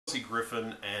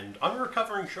Griffin, and I'm a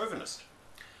recovering chauvinist.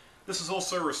 This is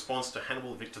also a response to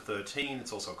Hannibal Victor 13.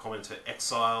 It's also a comment to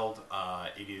Exiled.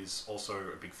 It is also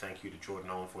a big thank you to Jordan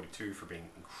Owen 42 for being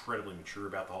incredibly mature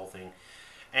about the whole thing,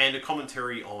 and a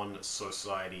commentary on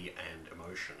society and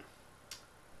emotion.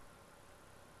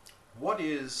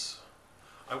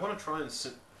 I want to try and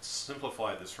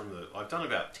simplify this from the... I've done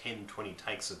about 10-20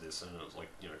 takes of this, and it was like,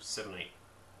 7-8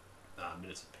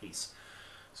 minutes a piece.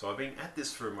 So I've been at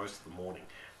this for most of the morning.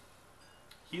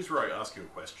 Here's where I ask you a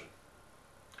question.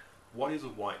 What is a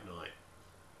white knight?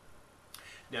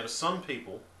 Now, to some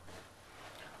people,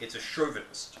 it's a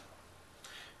chauvinist.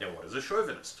 Now, what is a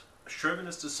chauvinist? A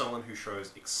chauvinist is someone who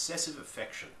shows excessive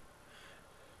affection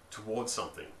towards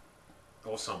something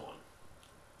or someone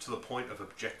to the point of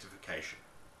objectification.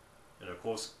 And of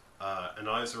course, and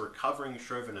as a recovering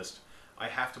chauvinist, I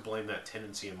have to blame that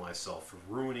tendency in myself for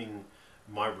ruining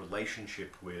my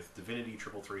relationship with Divinity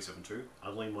 33372.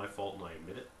 Utterly my fault, and I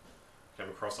admit it. Came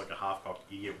across like a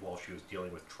half-cocked idiot while she was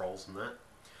dealing with trolls and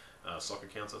that. Soccer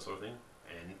accounts, that sort of thing.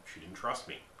 And she didn't trust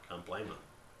me. Can't blame her.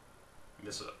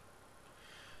 Miss her.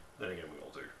 Then again, we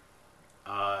all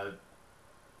do.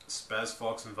 Spaz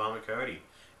Fox and Varmint Coyote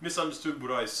misunderstood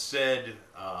what I said.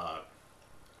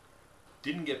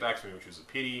 Didn't get back to me, which was a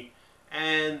pity.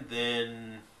 And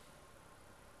then...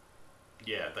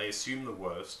 yeah, they assumed the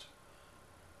worst.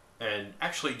 And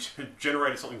actually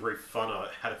generated something very fun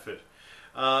out of it.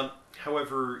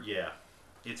 However, yeah,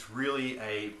 it's really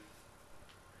a...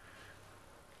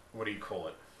 what do you call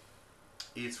it?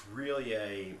 It's really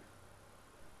a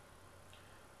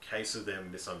case of them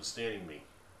misunderstanding me.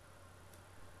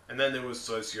 And then there was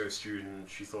Socio Student.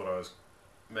 She thought I was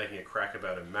making a crack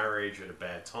about a marriage at a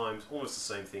bad time. Almost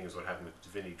the same thing as what happened with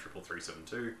Divinity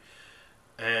 33372.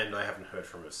 And I haven't heard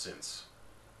from her since.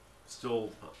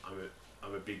 Still,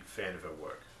 I'm a big fan of her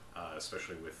work,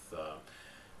 especially with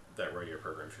that radio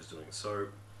program she's doing. So,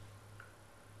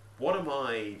 what am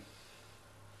I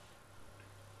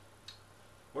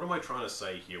trying to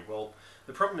say here? Well,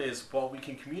 the problem is, while we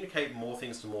can communicate more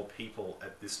things to more people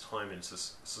at this time in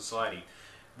society,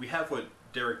 we have what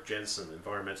Derek Jensen,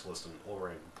 environmentalist and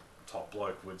all-around top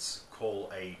bloke, would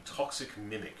call a toxic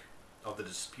mimic of the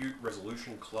dispute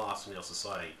resolution class in our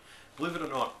society. Believe it or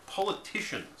not,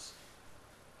 politicians...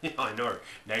 yeah, I know.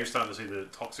 Now you're starting to see the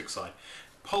toxic side.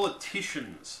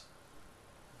 Politicians,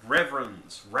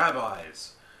 reverends,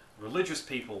 rabbis, religious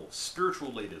people,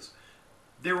 spiritual leaders,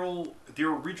 their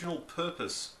original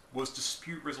purpose was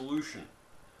dispute resolution.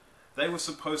 They were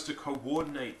supposed to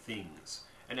coordinate things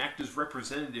and act as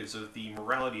representatives of the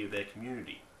morality of their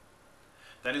community.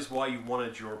 That is why you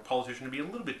wanted your politician to be a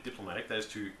little bit diplomatic, that is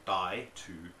to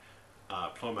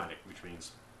diplomatic, which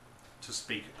means to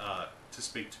speak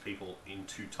to people in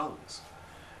two tongues,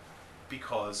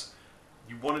 because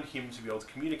you wanted him to be able to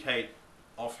communicate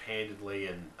offhandedly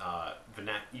and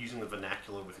using the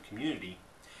vernacular with the community.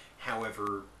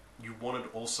 However, you wanted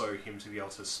also him to be able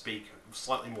to speak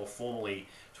slightly more formally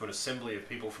to an assembly of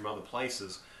people from other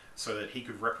places so that he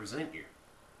could represent you.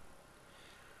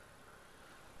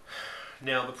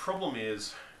 Now, the problem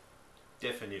is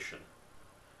definition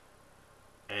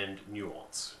and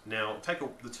nuance. Now, take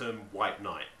the term white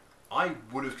knight. I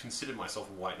would have considered myself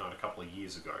a white knight a couple of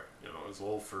years ago. It was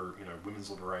all for, women's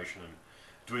liberation and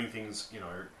doing things,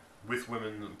 with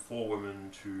women and for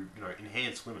women to,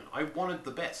 enhance women. I wanted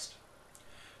the best.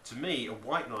 To me, a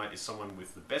white knight is someone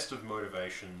with the best of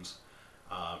motivations,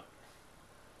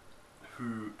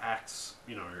 who acts,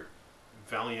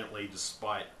 valiantly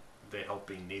despite their help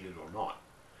being needed or not.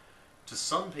 To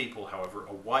some people, however,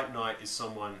 a white knight is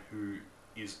someone who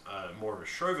is more of a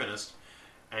chauvinist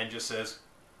and just says,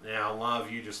 now,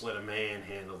 love, you just let a man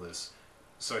handle this.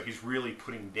 So he's really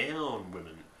putting down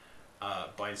women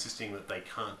by insisting that they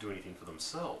can't do anything for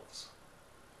themselves.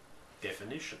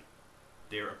 Definition.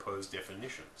 They're opposed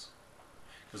definitions.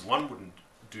 Because one wouldn't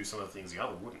do some of the things the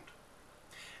other wouldn't.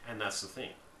 And that's the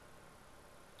thing.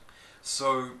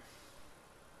 So,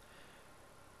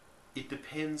 it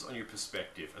depends on your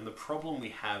perspective. And the problem we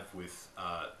have with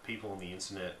people on the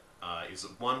internet is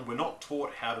that, one, we're not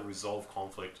taught how to resolve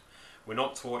conflict. We're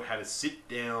not taught how to sit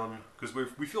down, because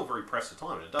we feel very pressed for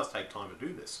time, and it does take time to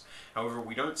do this. However,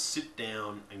 we don't sit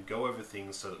down and go over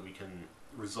things so that we can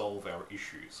resolve our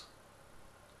issues.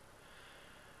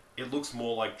 It looks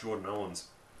more like Jordan Owen's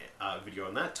video,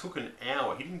 and that took an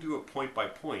hour. He didn't do it point by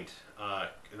point,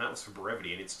 and that was for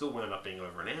brevity, and it still wound up being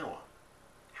over an hour.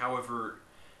 However,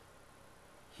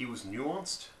 he was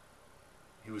nuanced,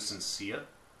 he was sincere,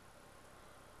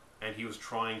 and he was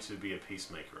trying to be a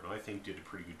peacemaker, and I think did a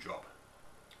pretty good job.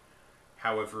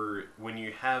 However, when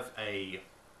you have a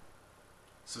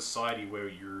society where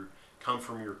you're come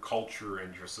from your culture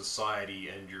and your society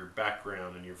and your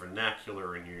background and your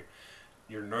vernacular and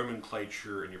your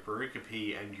nomenclature and your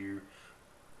pericope, and you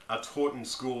are taught in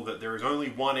school that there is only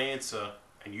one answer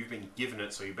and you've been given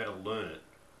it, so you better learn it,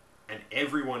 and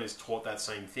everyone is taught that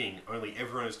same thing, only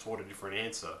everyone is taught a different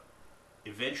answer,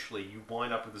 eventually you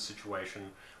wind up with a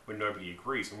situation where nobody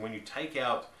agrees. And when you take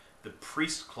out the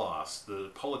priest class, the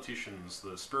politicians,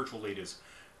 the spiritual leaders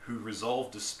who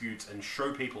resolve disputes and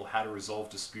show people how to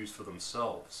resolve disputes for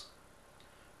themselves,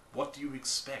 what do you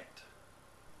expect?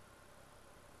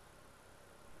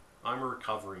 I'm a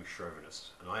recovering chauvinist,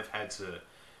 and I've had to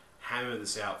hammer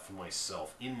this out for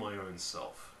myself, in my own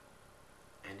self,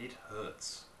 and it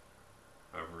hurts.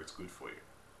 However, it's good for you.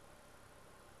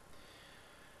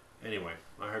 Anyway,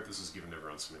 I hope this has given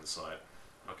everyone some insight.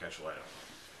 I'll catch you later.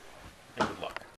 And good luck.